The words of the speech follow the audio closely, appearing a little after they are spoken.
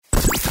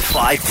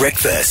5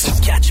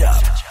 Breakfast. Catch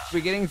up. We're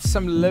getting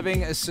some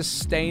living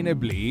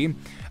sustainably.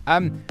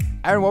 Aaron,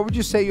 what would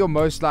you say you're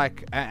most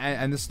like,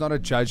 and it's not a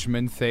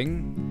judgment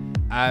thing,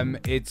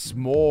 it's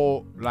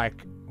more like,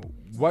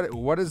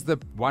 what is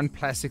the one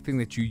plastic thing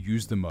that you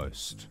use the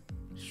most?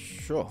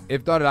 Sure.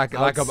 If not, I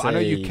know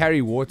you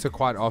carry water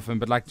quite often,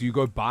 but do you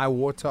go buy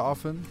water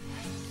often?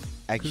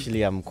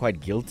 Actually, I'm quite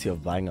guilty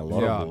of buying a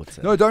lot of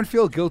water. No, don't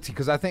feel guilty,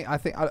 because I think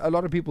a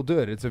lot of people do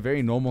it. It's a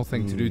very normal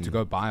thing to do, to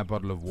go buy a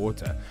bottle of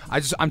water.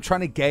 I'm trying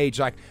to gauge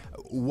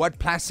what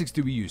plastics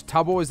do we use?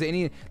 Tabo, is there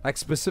any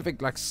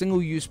specific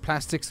single-use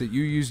plastics that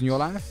you use in your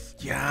life?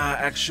 Yeah,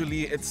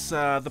 actually, it's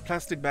the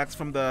plastic bags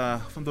from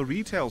the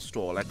retail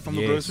store, from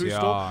the grocery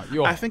store.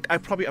 I think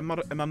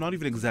I'm not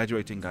even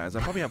exaggerating, guys. I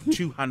probably have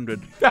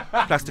 200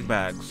 plastic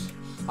bags.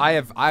 I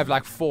have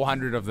like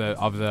 400 of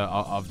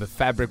the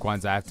fabric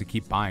ones I have to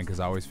keep buying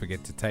because I always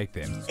forget to take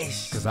them.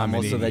 Because I'm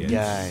also that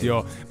guy.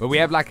 But we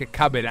have a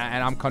cupboard,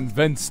 and I'm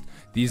convinced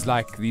these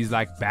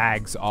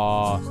bags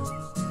are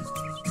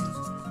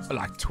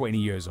 20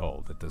 years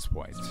old at this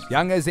point.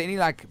 Young, is there any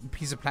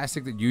piece of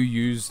plastic that you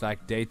use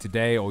day to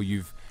day, or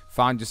you've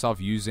found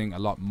yourself using a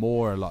lot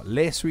more, a lot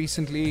less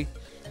recently?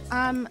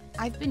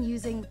 I've been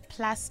using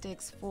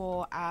plastics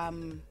for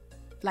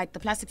the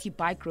plastics you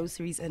buy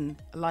groceries in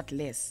a lot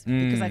less,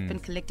 because I've been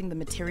collecting the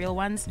material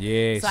ones.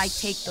 Yes. So I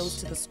take those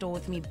to the store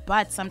with me,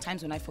 but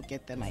sometimes when I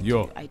forget them, I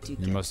do get the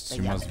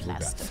young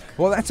plastic.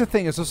 Well, that's the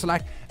thing. It's also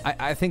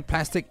I think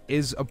plastic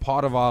is a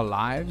part of our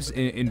lives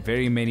in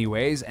very many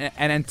ways,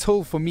 and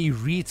until, for me,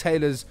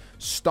 retailers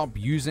stop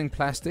using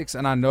plastics,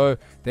 and I know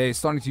they're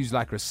starting to use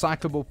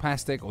recyclable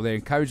plastic, or they're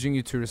encouraging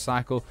you to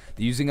recycle.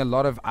 They're using a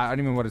lot of, I don't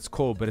even know what it's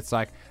called, but it's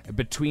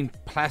between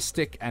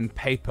plastic and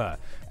paper,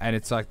 and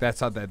it's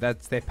that's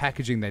their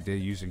packaging that they're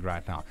using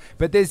right now.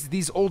 But there's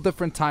these all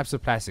different types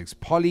of plastics.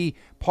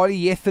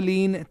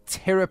 Polyethylene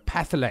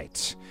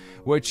terephthalate,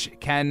 which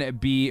can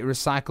be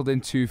recycled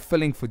into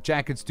filling for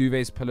jackets,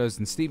 duvets, pillows,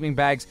 and sleeping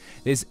bags.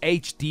 There's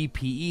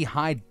HDPE,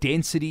 high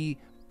density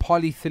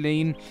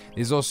polyethylene.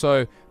 There's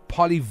also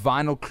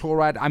polyvinyl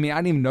chloride. I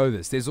didn't even know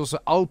this. There's also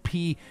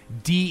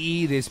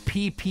LPDE. There's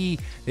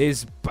PP.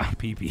 There's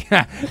PP.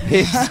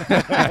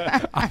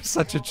 I'm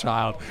such a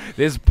child.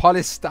 There's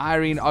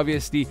polystyrene,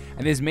 obviously,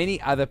 and there's many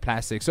other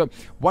plastics. So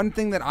one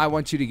thing that I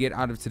want you to get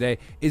out of today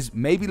is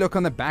maybe look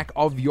on the back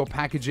of your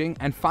packaging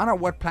and find out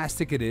what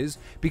plastic it is,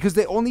 because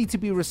they all need to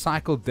be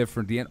recycled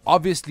differently. And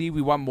obviously,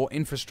 we want more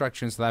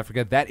infrastructure in South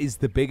Africa. That is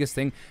the biggest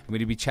thing. I'm going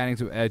to be chatting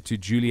to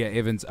Julia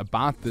Evans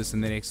about this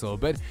in the next little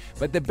bit.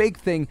 But the big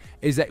thing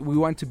is that we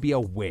want to be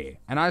aware.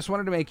 And I just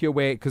wanted to make you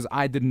aware, because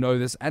I didn't know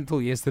this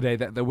until yesterday,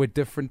 that there were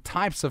different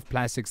types of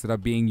plastics that are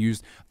being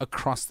used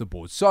across the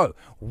board. So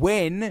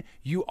when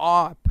you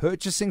are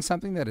purchasing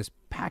something that is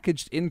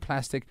packaged in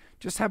plastic,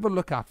 just have a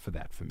look out for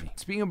that for me.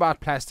 Speaking about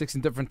plastics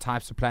and different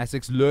types of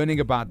plastics, learning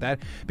about that,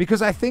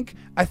 because I think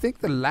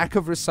the lack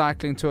of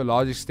recycling to a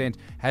large extent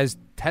has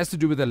to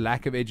do with the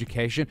lack of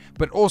education,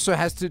 but also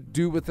has to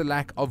do with the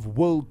lack of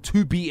will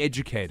to be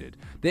educated.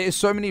 There are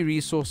so many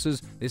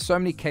resources, there's so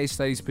many case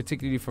studies,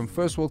 particularly from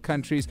first world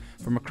countries,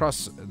 from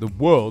across the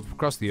world,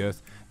 across the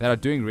earth, that are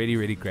doing really,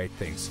 really great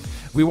things.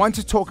 We want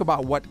to talk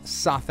about what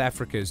South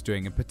Africa is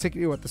doing, and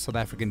particularly what the South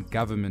African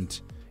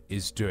government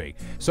is doing.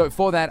 So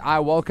for that, I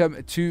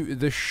welcome to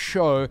the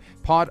show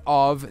part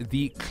of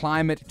the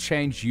climate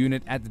change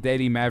unit at the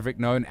Daily Maverick,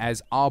 known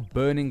as Our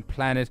Burning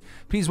Planet.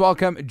 Please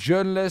welcome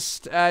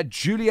journalist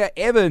Julia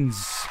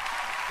Evans.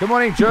 Good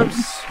morning,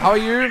 Jubs. How are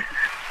you?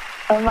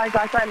 Oh my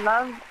gosh, I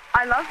love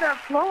the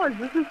applause.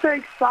 This is so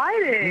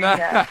exciting.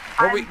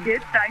 I'm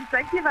good, thanks.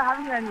 Thank you for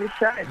having me on your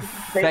show. This is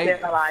the best day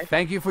of my life.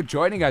 Thank you for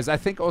joining us. I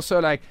think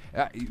also,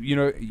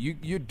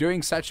 you're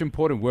doing such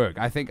important work.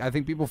 I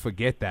think people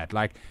forget that.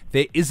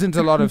 There isn't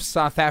a lot of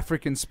South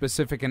African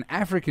specific and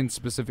African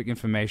specific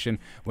information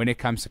when it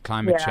comes to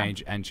climate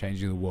change and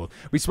changing the world.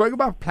 We spoke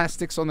about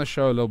plastics on the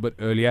show a little bit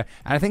earlier,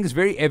 and I think it's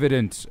very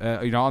evident,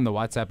 on the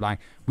WhatsApp line,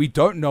 we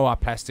don't know our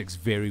plastics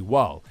very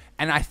well.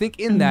 And I think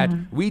in that,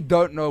 we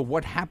don't know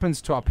what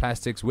happens to our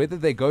plastics, whether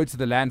they go to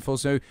the landfill.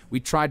 So we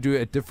try to do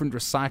a different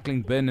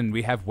recycling bin, and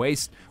we have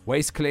waste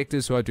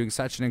collectors who are doing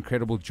such an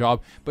incredible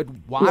job. But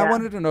what I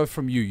wanted to know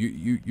from you,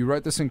 you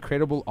wrote this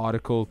incredible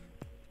article.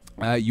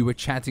 You were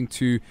chatting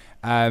to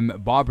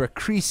Barbara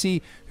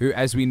Creasy, who,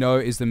 as we know,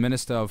 is the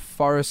Minister of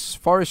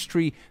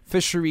Forestry,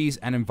 Fisheries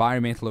and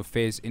Environmental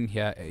Affairs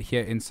here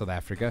in South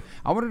Africa.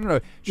 I wanted to know,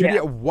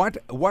 Julia, what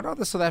are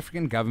the South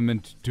African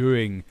government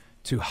doing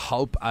to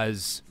help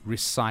us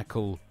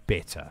recycle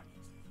better?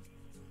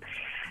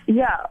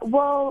 Yeah,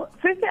 well,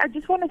 firstly, I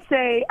just want to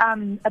say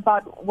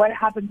about what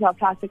happens to our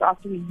plastic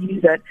after we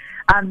use it.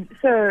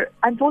 So,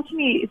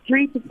 unfortunately,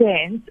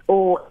 3%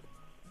 or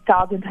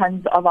 1,000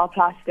 tons of our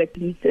plastic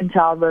leaks into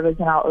our rivers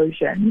and our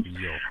oceans.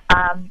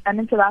 And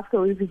in South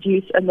Africa, we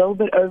produce a little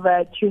bit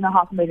over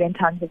 2.5 million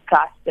tons of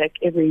plastic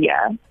every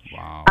year.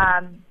 Wow.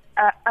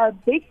 A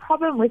big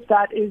problem with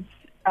that is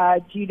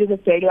due to the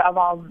failure of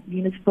our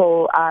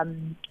municipal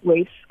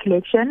waste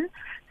collection.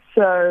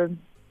 So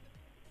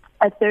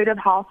a third of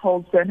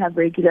households don't have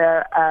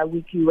regular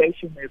weekly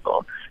waste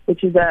removal,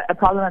 which is a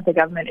problem that the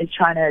government is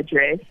trying to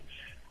address.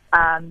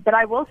 But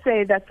I will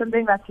say that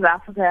something that South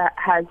Africa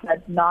has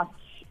that not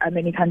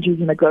many countries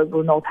in the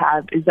global north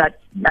have is that,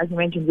 as you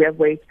mentioned, we have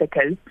waste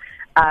pickers,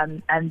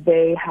 and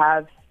they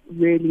have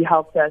really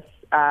helped us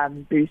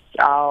boost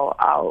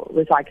our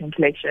recycling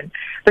collection.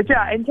 But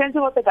yeah, in terms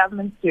of what the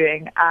government's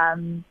doing,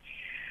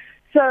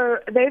 so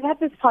they've had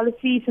this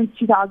policy since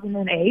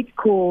 2008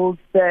 called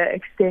the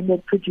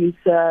Extended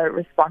Producer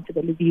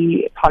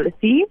Responsibility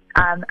Policy.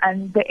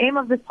 And the aim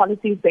of this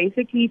policy is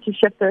basically to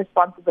shift the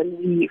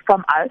responsibility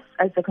from us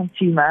as the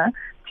consumer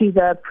to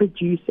the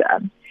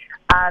producer.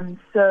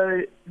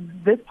 So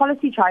this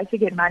policy tries to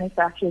get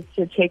manufacturers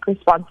to take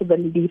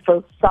responsibility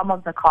for some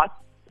of the costs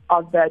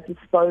of the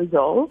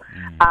disposal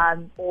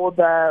or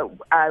the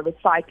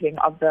recycling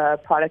of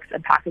the products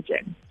and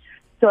packaging.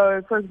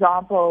 So, for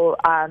example,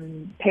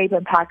 paper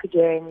and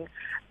packaging,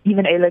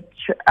 even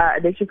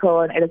electrical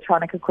and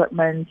electronic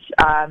equipment,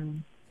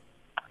 and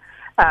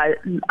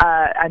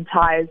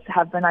tires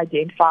have been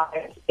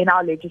identified in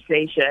our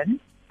legislation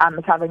as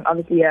having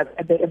obviously a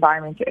big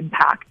environmental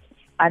impact,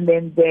 and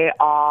then they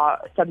are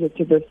subject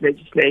to this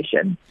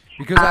legislation.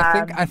 Because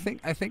I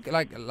think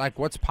like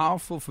what's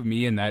powerful for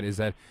me in that is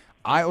that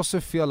I also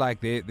feel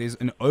like there's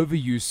an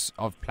overuse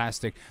of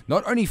plastic,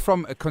 not only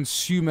from a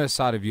consumer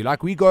side of view.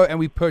 Like we go and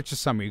we purchase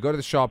something, we go to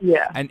the shop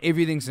and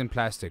everything's in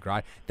plastic,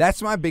 right?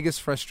 That's my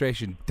biggest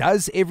frustration.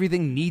 Does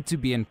everything need to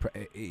be in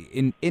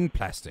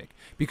plastic?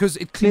 Because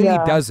it clearly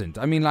doesn't.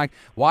 I mean, like,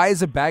 why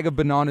is a bag of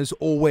bananas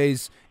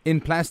always in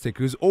plastic?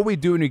 Because all we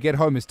do when we get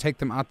home is take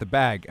them out the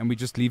bag and we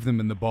just leave them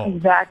in the bowl.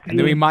 Exactly. And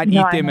then we might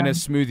eat them in a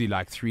smoothie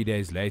like 3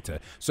 days later.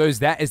 So is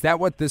that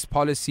what this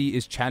policy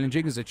is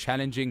challenging? Is it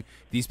challenging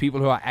these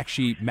people who are actually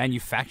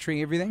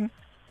manufacturing everything?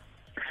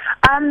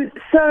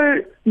 So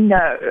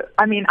no,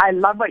 I mean, I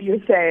love what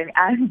you're saying,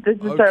 and this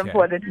is so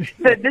important.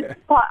 So this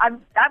part,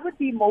 that would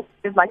be more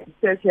like the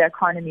circular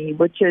economy,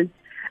 which is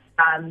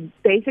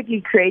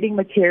basically creating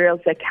materials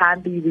that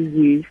can be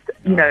reused.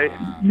 You know,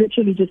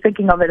 literally just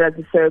thinking of it as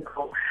a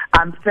circle.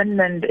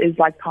 Finland is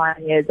like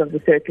pioneers of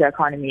the circular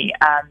economy.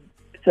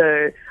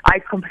 So I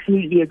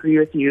completely agree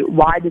with you.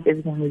 Why does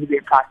everything need to be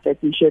in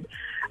plastic? We should,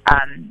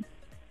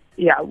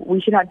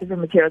 we should have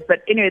different materials.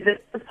 But anyway,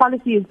 this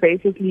policy is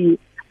basically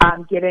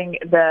getting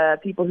the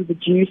people who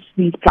produce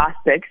these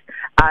plastics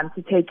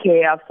to take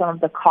care of some of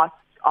the costs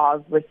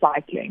of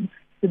recycling.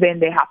 So then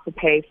they have to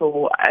pay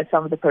for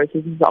some of the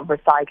processes of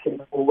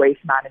recycling or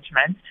waste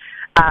management.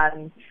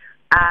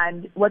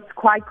 And what's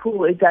quite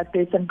cool is that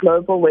there's some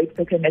global waste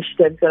picker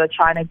initiatives that are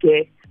trying to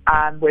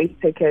get waste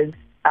pickers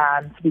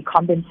to be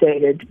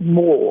compensated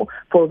more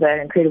for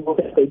the incredible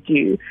work they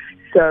do.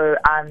 So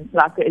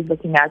Latvia is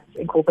looking at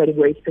incorporating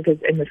waste pickers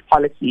in this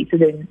policy. So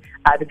then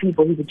the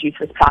people who produce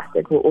this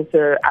plastic will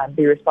also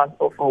be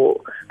responsible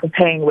for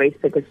paying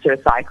waste pickers to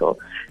recycle.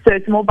 So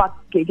it's more about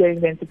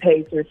getting them to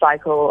pay to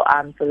recycle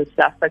for the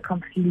stuff. But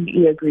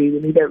completely agree, we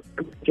need to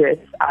address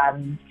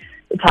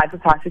the type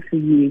of plastics we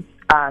use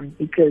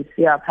because,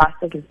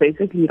 plastic is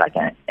basically like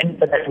an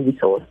infinite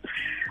resource.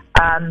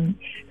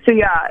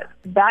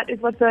 That is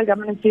what the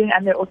government is doing,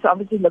 and they're also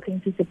obviously looking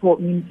to support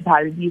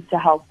municipalities to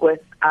help with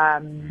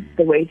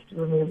the waste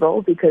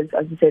removal because,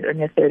 as you said,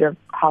 only a third of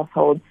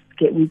households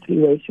get weekly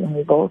waste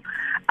removal,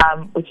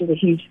 which is a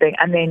huge thing.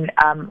 And then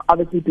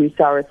obviously boost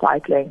our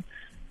recycling.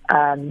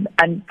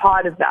 And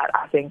part of that,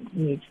 I think,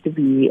 needs to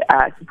be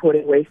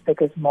supporting waste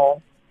pickers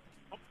more.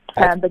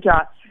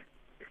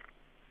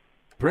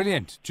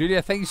 Brilliant.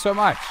 Julia, thank you so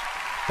much.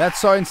 That's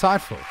so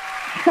insightful.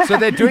 So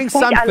they're doing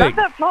something. I love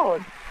the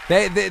applause.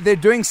 They're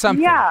doing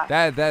something. Yeah.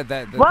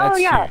 That's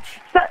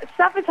huge.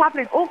 Stuff is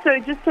happening. Also,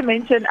 just to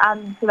mention,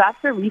 South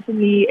Africa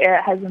recently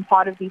has been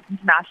part of these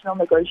international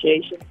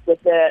negotiations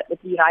with the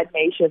United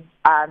Nations.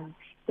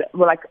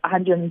 Like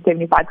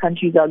 175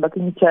 countries are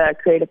looking to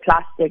create a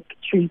plastic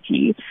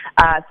treaty.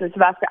 So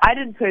South Africa, I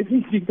didn't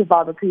personally speak to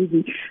Barbara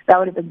Kuzi. That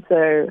would have been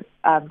so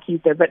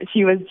cute there. But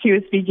she was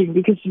speaking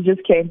because she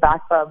just came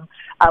back from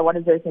one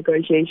of those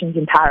negotiations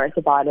in Paris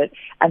about it,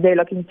 and they're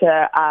looking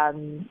to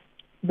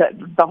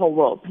the whole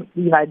world,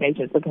 the United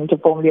Nations, looking to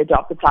formally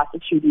adopt the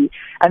plastic treaty,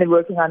 and they're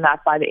working on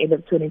that by the end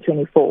of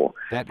 2024.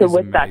 So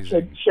with amazing.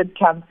 That should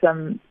come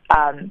some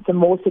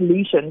more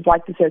solutions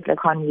like the circular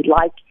economy,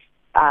 like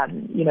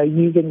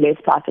using less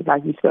plastic,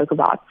 like we spoke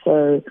about.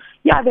 So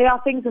there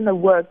are things in the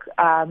work,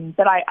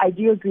 but I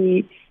do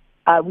agree.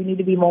 We need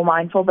to be more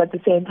mindful, but at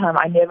the same time,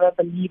 I never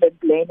believe in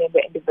blaming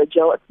the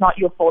individual. It's not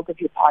your fault if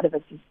you're part of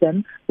a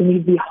system. We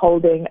need to be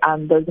holding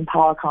those in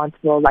power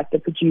accountable, like the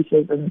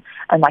producers and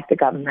like the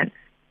government.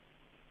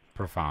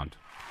 Profound.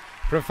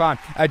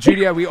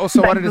 Julia, we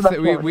also wanted to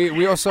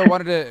we also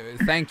wanted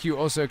to thank you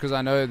also because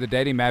I know the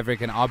Daily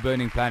Maverick and our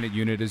Burning Planet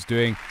unit is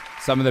doing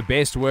some of the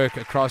best work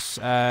across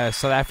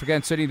South Africa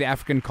and certainly the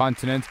African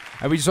continent.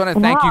 And we just want to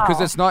thank you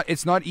because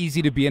it's not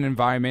easy to be an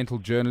environmental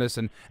journalist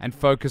and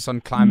focus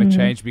on climate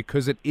change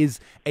because it is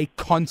a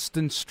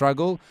constant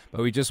struggle.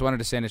 But we just wanted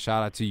to send a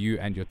shout out to you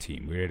and your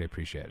team. We really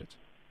appreciate it.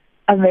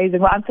 Amazing.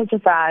 Well, I'm such a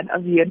fan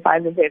of you and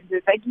 5FM, so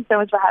thank you so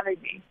much for having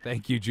me.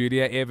 Thank you,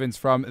 Julia Evans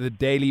from the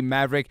Daily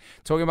Maverick,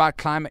 talking about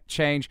climate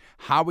change,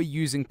 how we're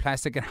using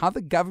plastic, and how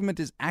the government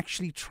is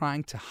actually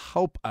trying to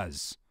help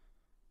us.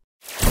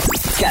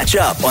 Catch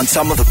up on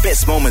some of the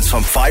best moments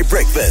from 5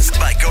 Breakfast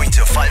by going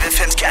to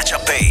 5FM's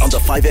catch-up page on the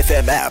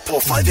 5FM app or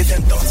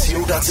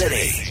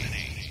 5FM.co.za.